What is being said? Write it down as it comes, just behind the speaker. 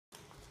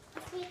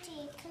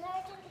empty because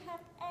I didn't have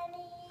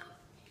any.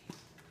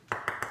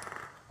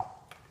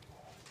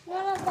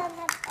 None of them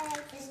have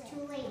eggs. It's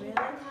too late. Really?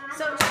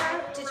 So,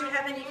 Charlotte, did you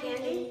have any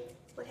candy?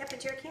 What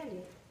happened to your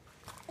candy?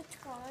 It's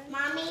gone.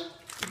 Mommy,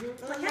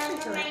 What happened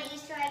remember to my it?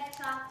 Easter egg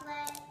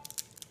chocolate?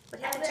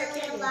 What I happened to your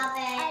really candy? love I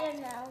it.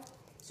 don't know.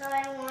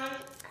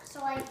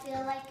 So I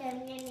feel like I'm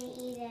gonna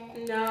eat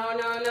it. No,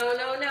 no, no,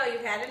 no, no.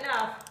 You've had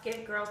enough.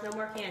 Give girls no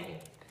more candy.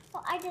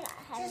 Well, I did not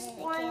have Just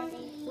any one candy.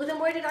 piece. Well, then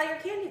where did all your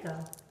candy go?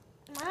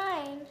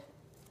 Mine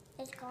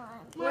is gone.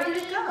 Where did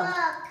it go?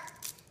 Look,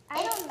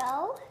 I don't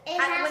know. it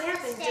What has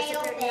happened? to stay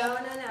Disappeared?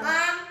 open. No, no, no.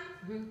 Mom,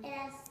 Mhm. it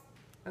has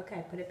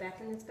Okay, put it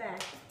back in its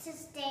bag. to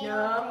stay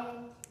No.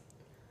 open.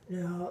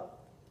 No,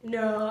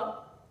 no,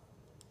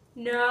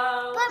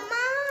 no. But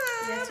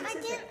Mom, Yes, yes, I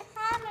yes, didn't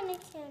have any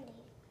candy.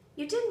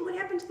 You didn't. What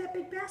happened to that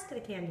big basket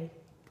of candy?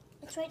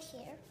 It's right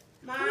here.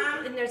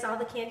 Mom, And there's all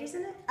the candies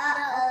in it?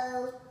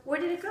 uh-oh. Where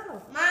did it go?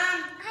 Mom,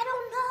 I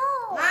don't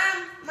know.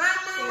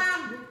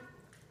 Mom.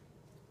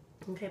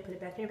 Okay, put it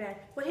back in your bag.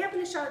 What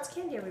happened to Charlotte's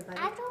candy, everybody?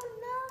 I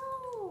don't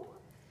know.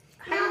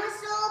 Now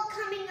it's all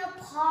coming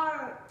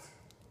apart.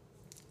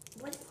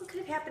 What could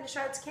have happened to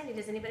Charlotte's candy?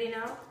 Does anybody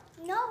know?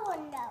 No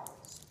one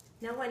knows.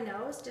 No one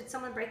knows? Did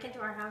someone break into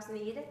our house and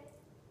eat it?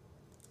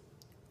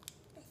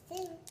 I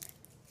think.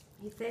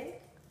 You think?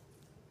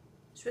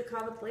 Should we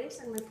call the police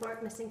and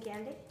report missing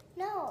candy?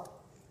 No.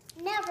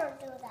 Never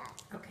do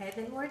that. Okay,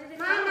 then where did it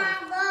go? Mama,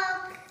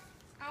 look.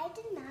 I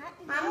did not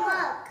know. Mom,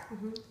 look.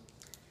 Mm-hmm.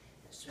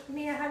 So,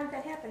 Mia, how did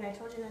that happen? I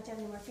told you not to have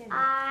any more candy.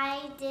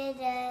 I did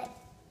it.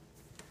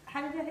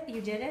 How did that? You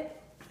did it?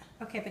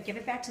 Okay, but give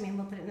it back to me and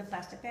we'll put it in the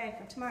plastic bag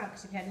for tomorrow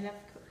because you've had enough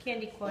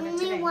candy quota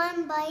Only today.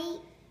 one bite.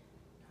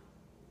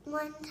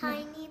 One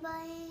tiny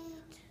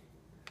bite.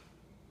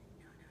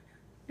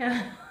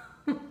 No.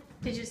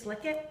 Did you just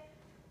lick it?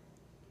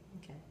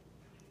 Okay.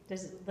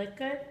 Does it look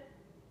good?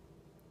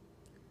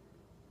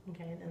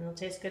 Okay, then it'll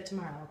taste good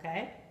tomorrow,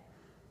 okay?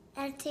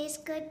 And it tastes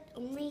good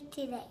only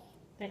today.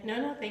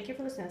 No, thank you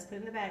for listening. Let's put it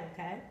in the bag,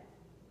 okay?